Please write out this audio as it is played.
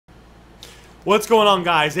What's going on,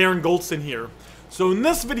 guys? Aaron Goldsten here. So in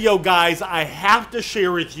this video, guys, I have to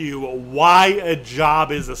share with you why a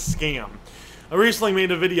job is a scam. I recently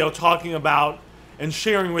made a video talking about and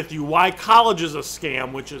sharing with you why college is a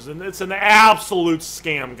scam, it's an absolute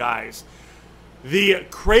scam, guys. The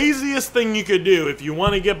craziest thing you could do if you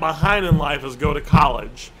want to get behind in life is go to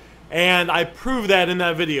college. And I proved that in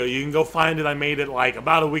that video. You can go find it. I made it like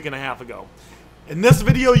about a week and a half ago. In this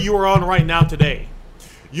video you are on right now today,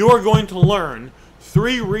 you are going to learn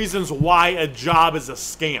 3 reasons why a job is a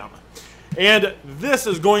scam. And this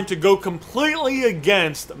is going to go completely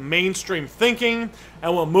against mainstream thinking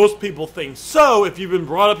and what most people think. So if you've been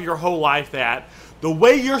brought up your whole life that the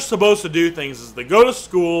way you're supposed to do things is to go to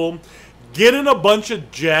school, get in a bunch of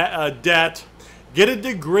debt, get a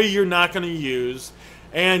degree you're not going to use,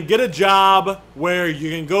 and get a job where you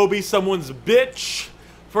can go be someone's bitch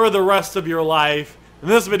for the rest of your life, and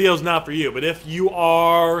this video is not for you. But if you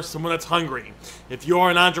are someone that's hungry, if you are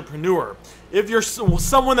an entrepreneur, if you're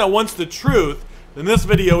someone that wants the truth, then this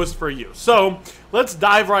video is for you. So let's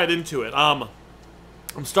dive right into it. I'm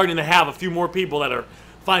starting to have a few more people that are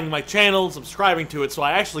finding my channel, subscribing to it, so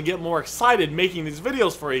I actually get more excited making these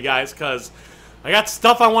videos for you guys, because I got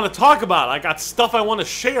stuff I want to talk about. I got stuff I want to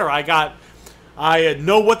share. I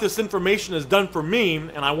know what this information has done for me,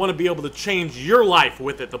 and I want to be able to change your life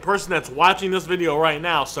with it, the person that's watching this video right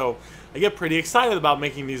now. So I get pretty excited about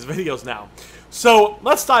making these videos now. So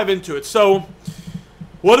let's dive into it. So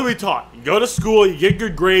what are we taught? You go to school, you get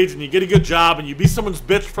good grades, and you get a good job, and you be someone's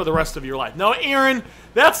bitch for the rest of your life. Now, Aaron,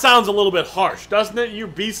 that sounds a little bit harsh, doesn't it? You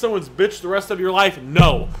be someone's bitch the rest of your life?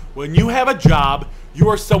 No. When you have a job, you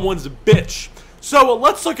are someone's bitch. So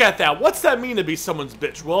let's look at that. What's that mean to be someone's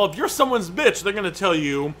bitch? Well, if you're someone's bitch, they're going to tell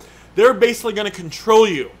you, they're basically going to control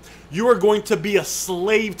you. You are going to be a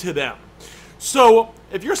slave to them. So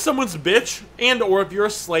if you're someone's bitch and or if you're a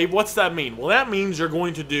slave, what's that mean? Well, that means you're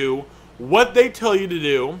going to do what they tell you to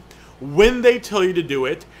do, when they tell you to do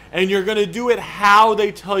it, and you're going to do it how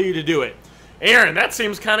they tell you to do it. Aaron, that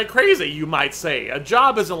seems kind of crazy, you might say. A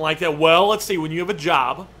job isn't like that. Well, let's see. When you have a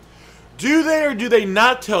job, do they or do they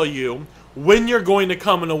not tell you when you're going to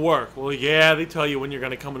come into work? Well, yeah, they tell you when you're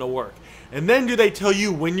going to come into work. And then do they tell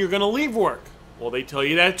you when you're going to leave work? Well, they tell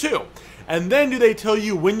you that too. And then do they tell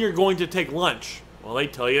you when you're going to take lunch? Well, they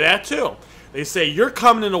tell you that too. They say you're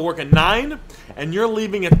coming into work at 9 and you're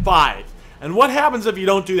leaving at 5. And what happens if you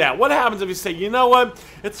don't do that? What happens if you say, you know what,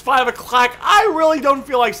 it's 5 o'clock, I really don't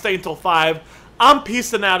feel like staying until 5, I'm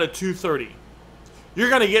peacing out at 2:30. You're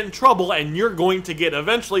going to get in trouble and you're going to get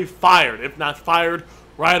eventually fired, if not fired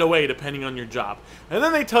right away, depending on your job. And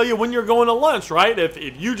then they tell you when you're going to lunch, right? If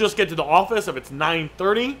you just get to the office, if it's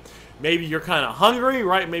 9:30, maybe you're kind of hungry,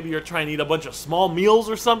 right? Maybe you're trying to eat a bunch of small meals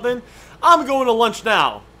or something. I'm going to lunch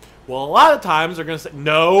now. Well, a lot of times they're going to say,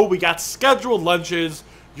 no, we got scheduled lunches.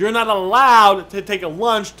 You're not allowed to take a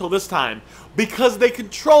lunch till this time, because they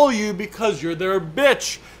control you, because you're their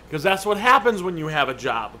bitch, because that's what happens when you have a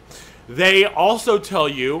job. They also tell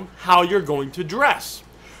you how you're going to dress.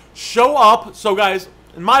 Show up. So guys,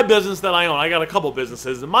 in my business that I own, I got a couple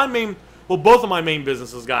businesses, and both of my main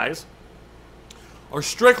businesses, guys, are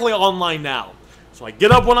strictly online now. So I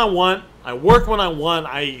get up when I want, I work when I want,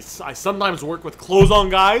 I sometimes work with clothes on,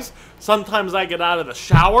 guys. Sometimes I get out of the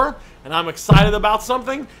shower and I'm excited about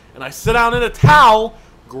something and I sit down in a towel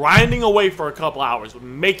grinding away for a couple hours,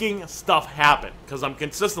 making stuff happen, because I'm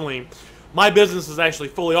consistently, my business is actually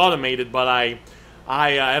fully automated, but I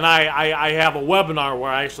have a webinar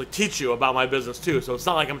where I actually teach you about my business too. So it's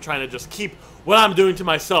not like I'm trying to just keep what I'm doing to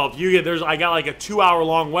myself. I got like a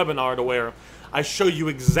 2-hour-long webinar to where I show you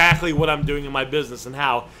exactly what I'm doing in my business and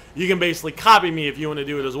how you can basically copy me if you want to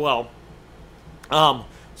do it as well.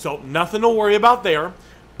 So nothing to worry about there.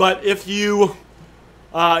 But if you,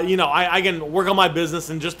 I can work on my business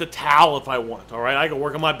in just a towel if I want. All right, I can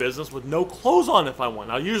work on my business with no clothes on if I want.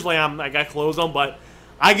 Now usually I got clothes on, but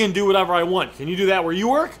I can do whatever I want. Can you do that where you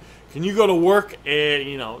work? Can you go to work,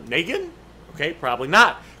 naked? Okay, probably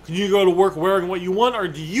not. Can you go to work wearing what you want, or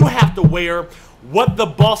do you have to wear what the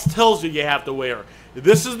boss tells you have to wear?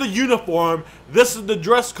 This is the uniform, this is the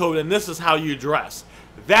dress code, and this is how you dress.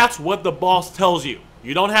 That's what the boss tells you.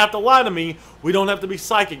 You don't have to lie to me. We don't have to be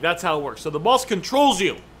psychic. That's how it works. So the boss controls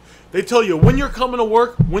you. They tell you when you're coming to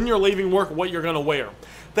work, when you're leaving work, what you're going to wear.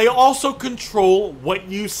 They also control what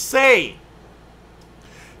you say.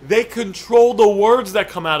 They control the words that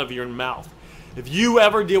come out of your mouth. If you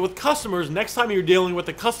ever deal with customers, next time you're dealing with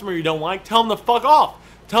a customer you don't like, tell them to fuck off.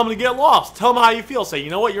 Tell them to get lost. Tell them how you feel. Say, you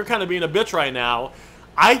know what, you're kind of being a bitch right now.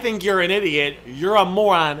 I think you're an idiot. You're a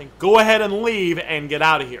moron. Go ahead and leave and get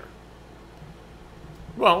out of here.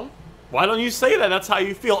 Well, Why don't you say that? That's how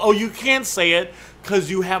you feel. Oh, you can't say it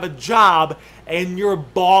because you have a job and your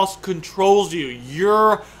boss controls you.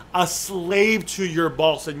 You're a slave to your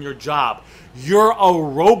boss and your job. You're a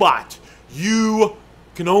robot. You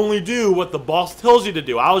can only do what the boss tells you to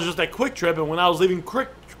do. I was just at Quick Trip, and when I was leaving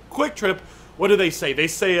Quick Trip, what do they say? They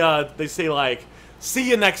say like, "See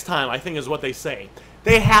you next time," I think is what they say.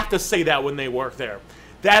 They have to say that when they work there.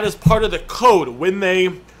 That is part of the code. When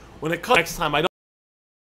it comes next time, I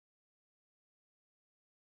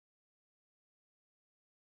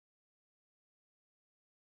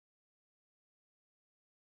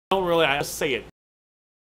don't really, I just say it.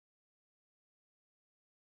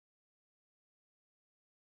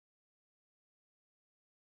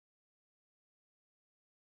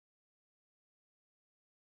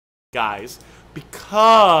 Guys,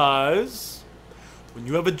 because when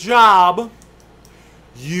you have a job,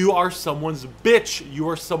 you are someone's bitch. You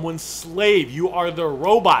are someone's slave. You are the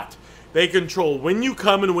robot. They control when you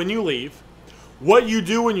come and when you leave, what you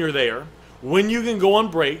do when you're there, when you can go on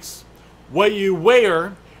breaks, what you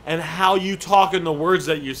wear, and how you talk and the words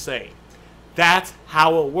that you say. That's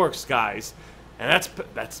how it works, guys. And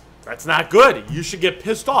that's not good. You should get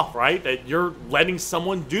pissed off, right? That you're letting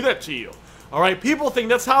someone do that to you. All right, people think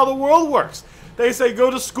that's how the world works. They say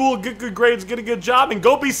go to school, get good grades, get a good job, and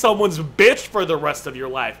go be someone's bitch for the rest of your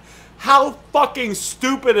life. How fucking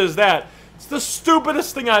stupid is that? It's the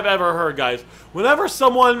stupidest thing I've ever heard, guys. Whenever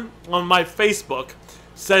someone on my Facebook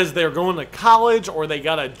says they're going to college or they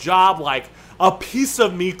got a job, like, a piece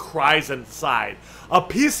of me cries inside. A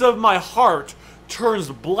piece of my heart turns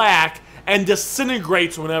black and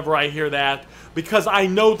disintegrates whenever I hear that, because I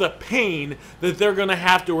know the pain that they're going to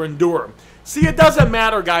have to endure. See, it doesn't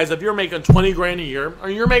matter, guys, if you're making 20 grand a year or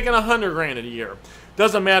you're making 100 grand a year.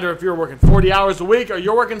 Doesn't matter if you're working 40 hours a week or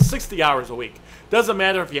you're working 60 hours a week. Doesn't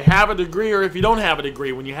matter if you have a degree or if you don't have a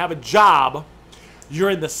degree. When you have a job, you're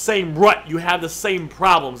in the same rut. You have the same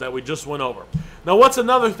problems that we just went over. Now, what's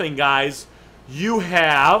another thing, guys? You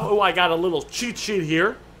have, oh, I got a little cheat sheet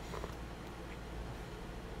here.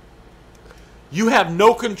 You have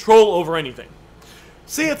no control over anything.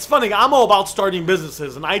 See, it's funny, I'm all about starting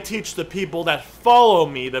businesses, and I teach the people that follow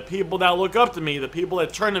me, the people that look up to me, the people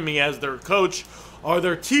that turn to me as their coach or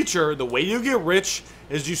their teacher, the way you get rich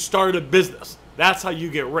is you start a business. That's how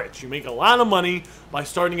you get rich. You make a lot of money by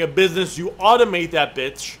starting a business. You automate that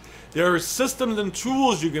bitch. There are systems and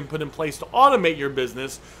tools you can put in place to automate your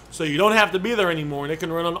business so you don't have to be there anymore, and it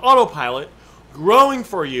can run on autopilot, growing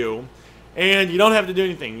for you. And you don't have to do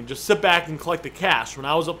anything. You just sit back and collect the cash. When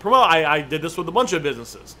I was a promoter, I did this with a bunch of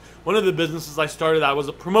businesses. One of the businesses I started, I was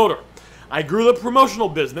a promoter. I grew the promotional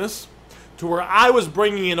business to where I was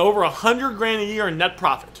bringing in over 100 grand a year in net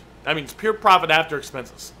profit. That means pure profit after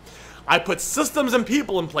expenses. I put systems and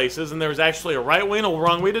people in places, and there's actually a right way and a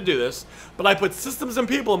wrong way to do this, but I put systems and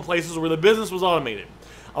people in places where the business was automated.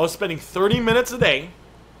 I was spending 30 minutes a day,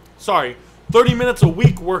 30 minutes a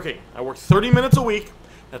week working. I worked 30 minutes a week.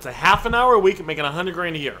 That's a half an hour a week, making 100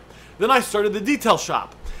 grand a year. Then I started the detail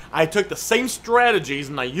shop. I took the same strategies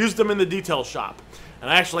and I used them in the detail shop. And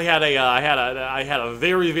I actually had I had a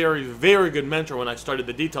very, very, very good mentor when I started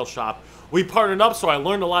the detail shop. We partnered up, so I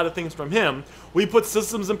learned a lot of things from him. We put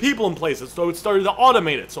systems and people in place, so it started to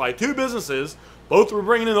automate it. So I had two businesses, both were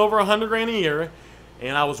bringing in over 100 grand a year,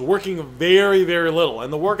 and I was working very, very little.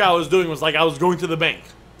 And the work I was doing was like I was going to the bank.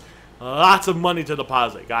 Lots of money to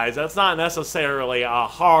deposit, guys. That's not necessarily a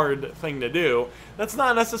hard thing to do. That's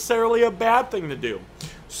not necessarily a bad thing to do.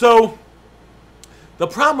 So, the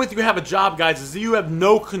problem with you have a job, guys, is that you have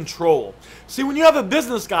no control. See, when you have a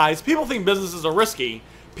business, guys, people think businesses are risky.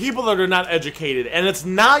 People that are not educated. And it's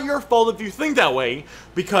not your fault if you think that way,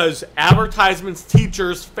 because advertisements,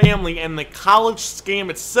 teachers, family, and the college scam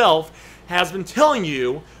itself has been telling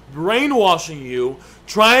you, brainwashing you,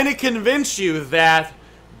 trying to convince you that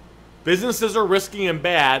businesses are risky and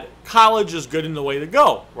bad. College is good in the way to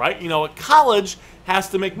go, right? You know, a college has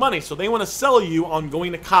to make money, so they want to sell you on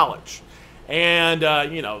going to college. And,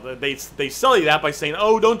 you know, they sell you that by saying,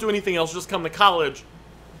 oh, don't do anything else, just come to college.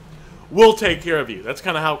 We'll take care of you. That's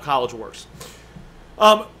kind of how college works.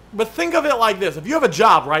 But think of it like this. If you have a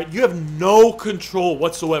job, right, you have no control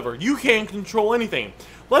whatsoever. You can't control anything.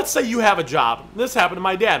 Let's say you have a job. This happened to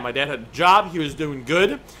my dad. My dad had a job. He was doing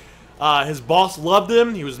good. His boss loved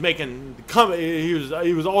him. He was making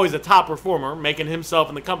he was always a top performer, making himself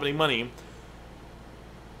and the company money.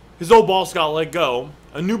 His old boss got let go.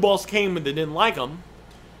 A new boss came and they didn't like him.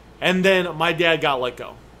 And then my dad got let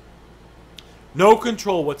go. No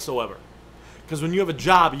control whatsoever. Because when you have a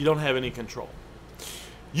job, you don't have any control.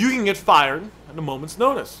 You can get fired at a moment's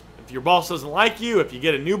notice. If your boss doesn't like you, if you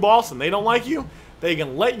get a new boss and they don't like you, they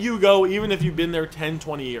can let you go even if you've been there 10,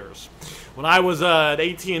 20 years. When I was at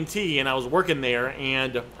AT&T and I was working there,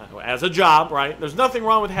 and as a job, right, there's nothing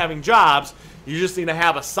wrong with having jobs. You just need to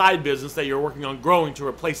have a side business that you're working on growing to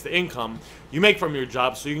replace the income you make from your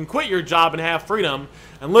job, so you can quit your job and have freedom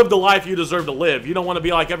and live the life you deserve to live. You don't want to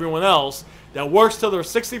be like everyone else that works till they're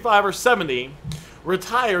 65 or 70,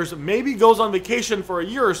 retires, maybe goes on vacation for a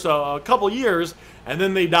year or so, a couple years, and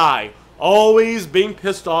then they die. Always being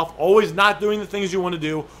pissed off, always not doing the things you want to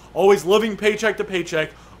do, always living paycheck to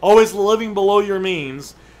paycheck, always living below your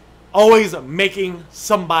means, always making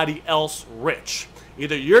somebody else rich.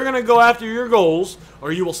 Either you're going to go after your goals,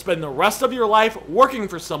 or you will spend the rest of your life working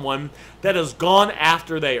for someone that has gone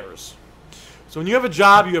after theirs. So when you have a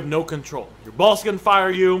job, you have no control. Your boss can fire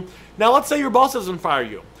you. Now let's say your boss doesn't fire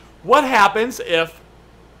you. What happens if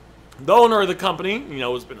the owner of the company,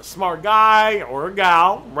 has been a smart guy or a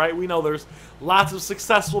gal, right? We know there's lots of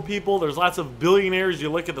successful people. There's lots of billionaires. You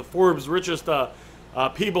look at the Forbes richest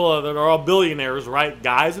people that are all billionaires, right?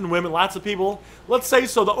 Guys and women, lots of people. Let's say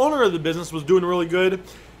so the owner of the business was doing really good,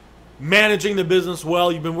 managing the business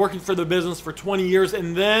well. You've been working for the business for 20 years,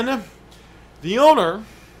 and then the owner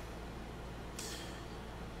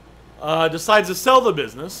decides to sell the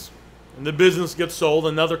business, and the business gets sold.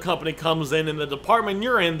 Another company comes in, and the department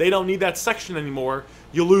you're in, they don't need that section anymore.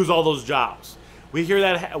 You lose all those jobs. We hear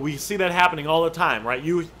that, we see that happening all the time, right?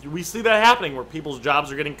 We see that happening where people's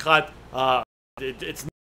jobs are getting cut. It's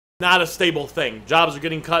not a stable thing. Jobs are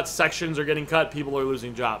getting cut, sections are getting cut, people are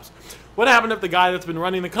losing jobs. What happened if the guy that's been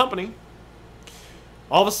running the company,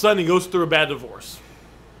 all of a sudden he goes through a bad divorce,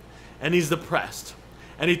 and he's depressed,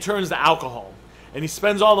 and he turns to alcohol, and he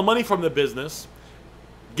spends all the money from the business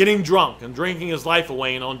getting drunk and drinking his life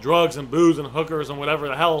away and on drugs and booze and hookers and whatever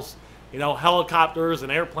the hell's, helicopters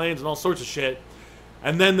and airplanes and all sorts of shit,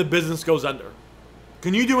 and then the business goes under.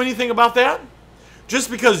 Can you do anything about that? Just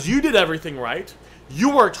because you did everything right,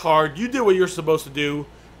 you worked hard, you did what you're supposed to do,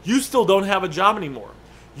 you still don't have a job anymore.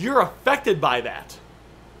 You're affected by that.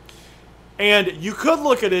 And you could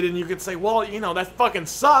look at it and you could say, well, that fucking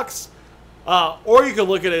sucks. Or you could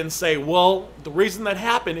look at it and say, well, the reason that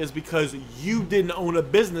happened is because you didn't own a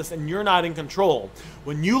business and you're not in control.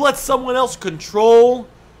 When you let someone else control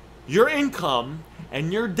your income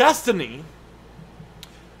and your destiny,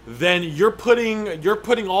 then you're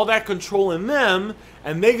putting all that control in them,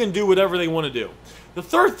 and they can do whatever they want to do. The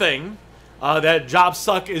third thing that jobs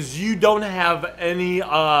suck is you don't have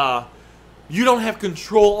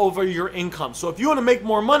control over your income. So if you want to make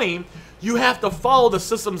more money, you have to follow the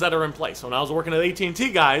systems that are in place. When I was working at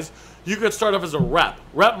AT&T, guys, you could start off as a rep.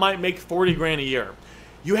 Rep might make 40 grand a year.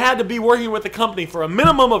 You had to be working with the company for a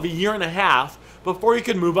minimum of a year and a half before you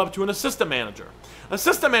could move up to an assistant manager.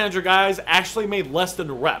 Assistant manager guys actually made less than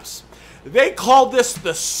reps. They called this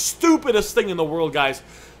the stupidest thing in the world, guys.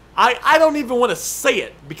 I don't even want to say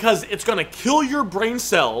it because it's going to kill your brain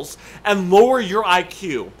cells and lower your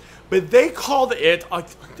IQ. But they called it, I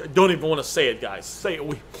don't even want to say it, guys. Say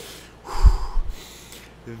it.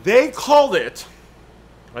 They called it,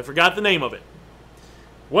 I forgot the name of it.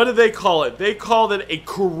 What did they call it? They called it a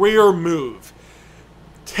career move.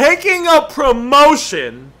 Taking a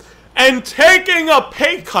promotion and taking a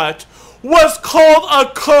pay cut was called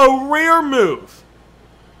a career move.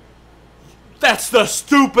 That's the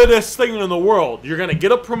stupidest thing in the world. You're going to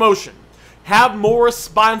get a promotion, have more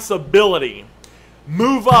responsibility,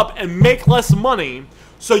 move up and make less money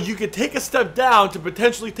so you can take a step down to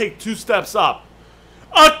potentially take 2 steps up.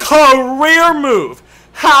 A career move.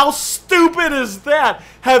 How stupid is that?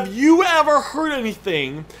 Have you ever heard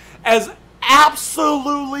anything as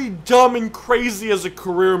absolutely dumb and crazy as a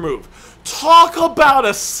career move? Talk about a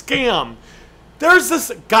scam. There's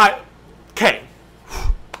this guy. Okay.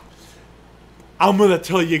 I'm going to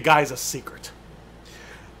tell you guys a secret.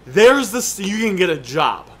 There's this, you can get a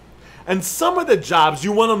job. And some of the jobs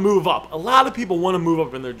you want to move up. A lot of people want to move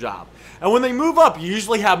up in their job. And when they move up, you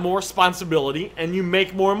usually have more responsibility and you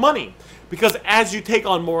make more money. Because as you take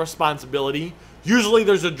on more responsibility, usually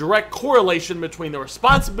there's a direct correlation between the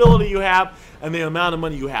responsibility you have and the amount of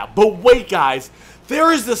money you have. But wait, guys,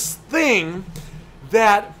 there is this thing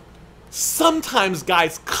that sometimes,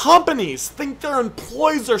 guys, companies think their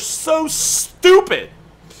employees are so stupid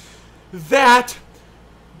that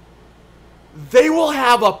they will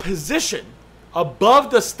have a position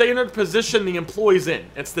above the standard position the employee's in.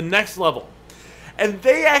 It's the next level. And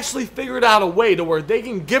they actually figured out a way to where they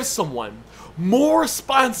can give someone more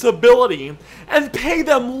responsibility and pay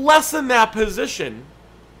them less in that position.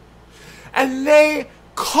 And they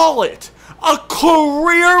call it a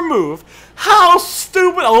career move. How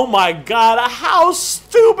stupid, oh my God, how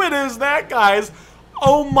stupid is that, guys?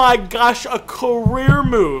 Oh my gosh, a career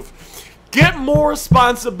move. Get more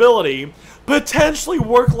responsibility, potentially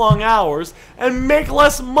work long hours, and make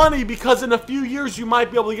less money because in a few years you might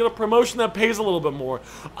be able to get a promotion that pays a little bit more.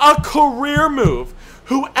 A career move.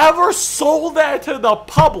 Whoever sold that to the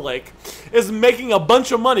public is making a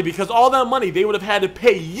bunch of money because all that money they would have had to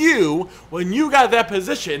pay you when you got that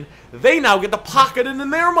position, they now get to pocket it in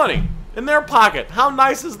their money, in their pocket. How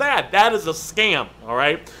nice is that? That is a scam, all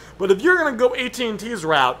right? But if you're going to go AT&T's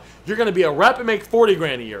route, you're going to be a rep and make 40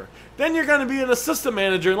 grand a year. Then you're going to be an assistant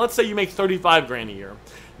manager, and let's say you make 35 grand a year.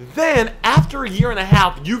 Then, after a year and a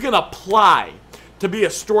half, you can apply to be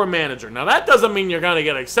a store manager. Now, that doesn't mean you're going to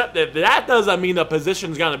get accepted. That doesn't mean the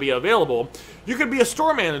position's going to be available. You could be a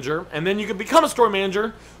store manager, and then you could become a store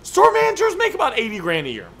manager. Store managers make about 80 grand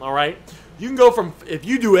a year, all right? You can go from, if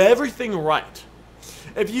you do everything right,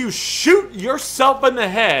 if you shoot yourself in the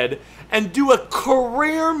head and do a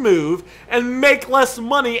career move and make less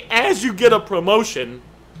money as you get a promotion,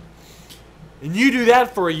 and you do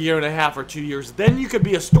that for a year and a half or 2 years, then you could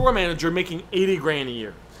be a store manager making 80 grand a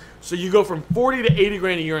year. So you go from 40 to 80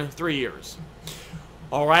 grand a year in 3 years.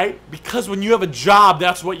 All right? Because when you have a job,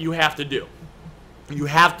 that's what you have to do. You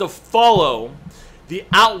have to follow the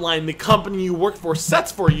outline the company you work for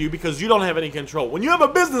sets for you because you don't have any control. When you have a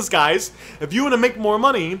business, guys, if you want to make more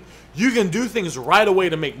money, you can do things right away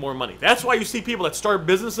to make more money. That's why you see people that start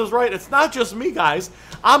businesses, right? It's not just me, guys.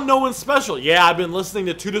 I'm no one special. Yeah, I've been listening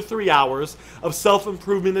to 2 to 3 hours of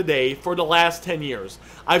self-improvement a day for the last 10 years.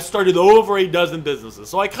 I've started over a dozen businesses,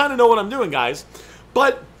 so I kind of know what I'm doing, guys.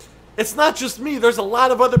 But it's not just me. There's a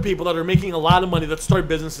lot of other people that are making a lot of money that start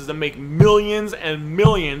businesses and make millions and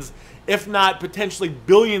millions, if not potentially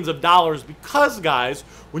billions of dollars, because, guys,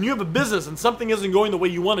 when you have a business and something isn't going the way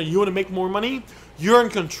you want to make more money, you're in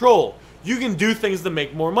control. You can do things to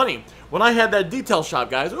make more money. When I had that detail shop,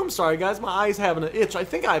 guys, oh, I'm sorry, guys, my eye's having an itch. I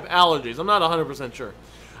think I have allergies. I'm not 100% sure.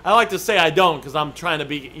 I like to say I don't because I'm trying to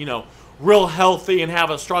be, you know, real healthy and have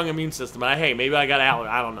a strong immune system. And hey, maybe I got allergies.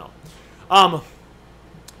 I don't know.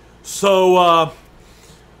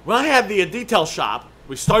 When I had the detail shop,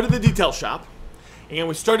 we started the detail shop, and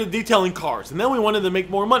we started detailing cars, and then we wanted to make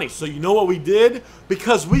more money. So you know what we did?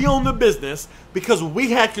 Because we owned the business, because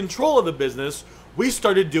we had control of the business, we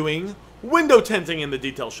started doing window tinting in the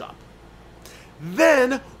detail shop.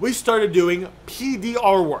 Then we started doing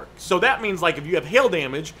PDR work. So that means, like, if you have hail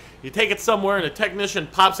damage, you take it somewhere and a technician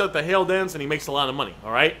pops out the hail dents and he makes a lot of money,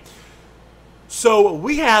 all right? So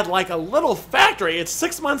we had like a little factory. It's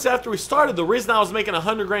 6 months after we started. The reason I was making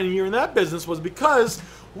 100 grand a year in that business was because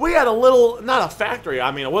we had a little, not a factory.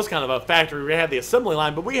 I mean, it was kind of a factory. We had the assembly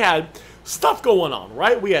line, but we had stuff going on,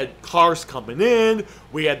 right? We had cars coming in.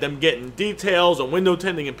 We had them getting details and window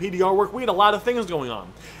tinting and PDR work. We had a lot of things going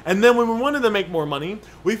on. And then when we wanted to make more money,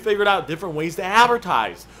 we figured out different ways to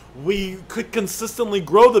advertise. We could consistently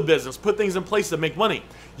grow the business, put things in place to make money.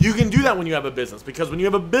 You can do that when you have a business, because when you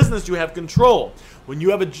have a business, you have control. When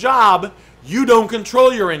you have a job, you don't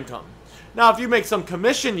control your income. Now, if you make some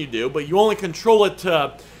commission, you do, but you only control it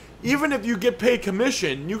to, even if you get paid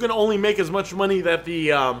commission, you can only make as much money that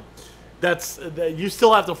you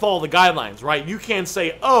still have to follow the guidelines, right? You can't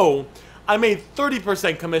say, oh, I made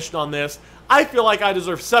 30% commission on this. I feel like I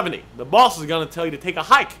deserve 70. The boss is going to tell you to take a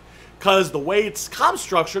hike, because the way it's comp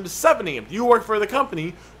structured is 70. If you work for the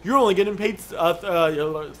company, you're only getting paid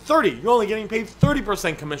 30. You're only getting paid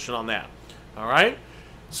 30% commission on that. All right?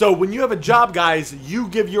 So when you have a job, guys, you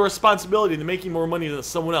give your responsibility to making more money than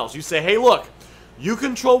someone else. You say, hey, look, you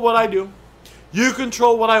control what I do. You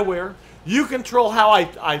control what I wear. You control how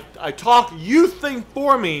I talk. You think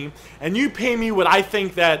for me, and you pay me what I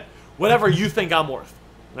think that, whatever you think I'm worth.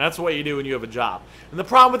 That's what you do when you have a job. And the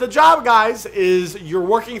problem with a job, guys, is you're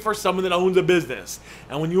working for someone that owns a business.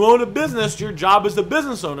 And when you own a business, your job as the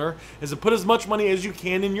business owner is to put as much money as you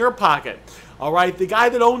can in your pocket. All right? The guy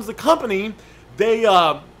that owns the company,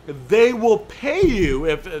 they will pay you,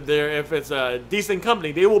 if it's a decent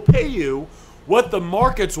company, they will pay you what the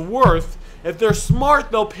market's worth. If they're smart,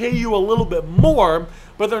 they'll pay you a little bit more,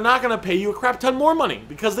 but they're not going to pay you a crap ton more money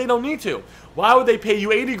because they don't need to. Why would they pay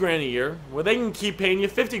you 80 grand a year? Well, they can keep paying you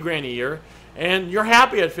 50 grand a year, and you're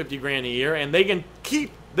happy at 50 grand a year, and they can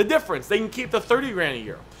keep the difference. They can keep the 30 grand a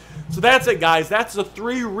year. So that's it, guys. That's the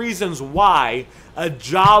 3 reasons why a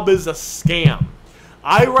job is a scam.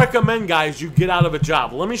 I recommend, guys, you get out of a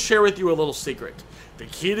job. Let me share with you a little secret. The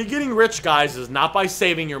key to getting rich, guys, is not by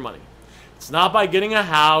saving your money. It's not by getting a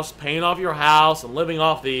house, paying off your house, and living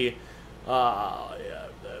off the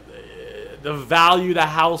value the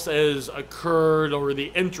house has occurred, or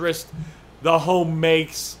the interest the home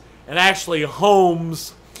makes. And actually,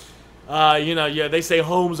 homes Yeah, they say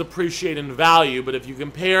homes appreciate in value, but if you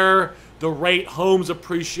compare the rate homes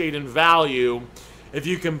appreciate in value, if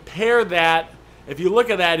you look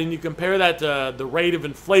at that and you compare that to the rate of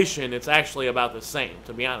inflation, it's actually about the same,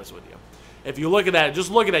 to be honest with you. If you look at that, just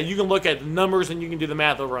look at that. You can look at the numbers and you can do the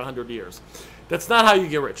math over 100 years. That's not how you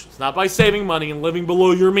get rich. It's not by saving money and living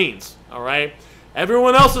below your means, all right?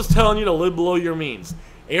 Everyone else is telling you to live below your means.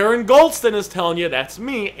 Aaron Goldsten is telling you, that's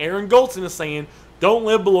me, Aaron Goldsten is saying, don't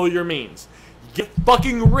live below your means. Get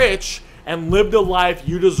fucking rich and live the life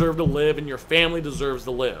you deserve to live and your family deserves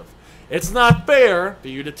to live. It's not fair for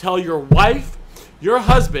you to tell your wife, your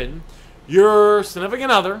husband, your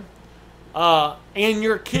significant other, and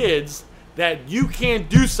your kids that you can't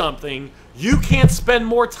do something, you can't spend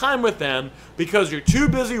more time with them because you're too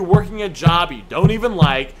busy working a job you don't even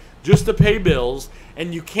like just to pay bills,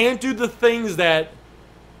 and you can't do the things that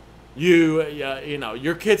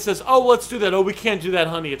your kid says, oh, let's do that. Oh, we can't do that,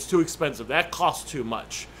 honey. It's too expensive. That costs too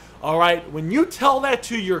much. All right? When you tell that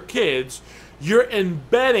to your kids, you're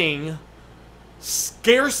embedding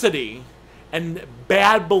scarcity and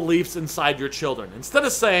bad beliefs inside your children. Instead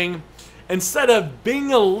of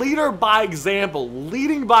being a leader by example,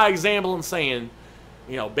 leading by example and saying,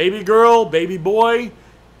 baby girl, baby boy,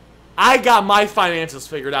 I got my finances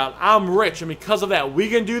figured out. I'm rich, and because of that, we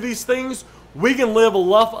can do these things. We can live a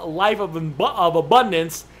life of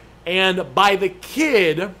abundance, and by the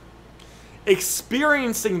kid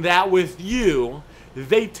experiencing that with you,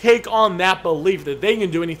 they take on that belief that they can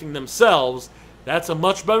do anything themselves. That's a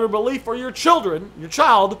much better belief for your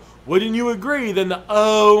child, wouldn't you agree, than the,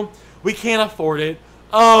 oh, we can't afford it,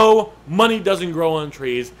 oh, money doesn't grow on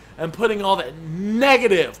trees, and putting all that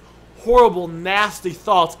negative, horrible, nasty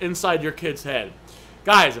thoughts inside your kid's head.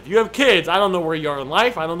 Guys, if you have kids, I don't know where you are in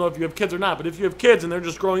life. I don't know if you have kids or not, but if you have kids and they're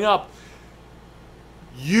just growing up,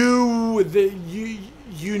 you want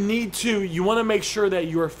to make sure that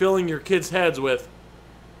you are filling your kids' heads with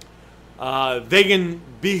they can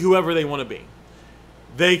be whoever they want to be.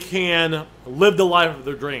 They can live the life of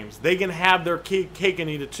their dreams. They can have their cake and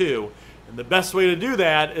eat it too. And the best way to do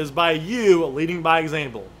that is by you leading by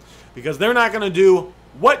example. Because they're not going to do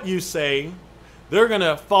what you say. They're going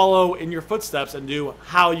to follow in your footsteps and do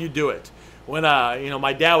how you do it. When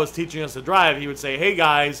my dad was teaching us to drive, he would say, hey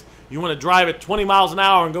guys, you want to drive at 20 miles an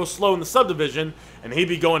hour and go slow in the subdivision, and he'd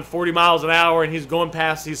be going 40 miles an hour and he's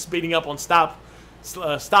speeding up on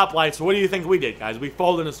stoplights. So what do you think we did, guys? We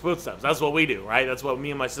followed in his footsteps. That's what we do, right? That's what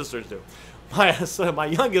me and my sisters do. My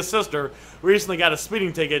youngest sister recently got a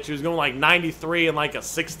speeding ticket. She was going like 93 and like a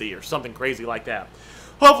 60 or something crazy like that.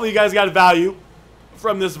 Hopefully you guys got value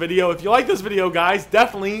from this video. If you like this video, guys,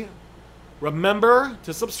 definitely remember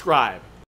to subscribe.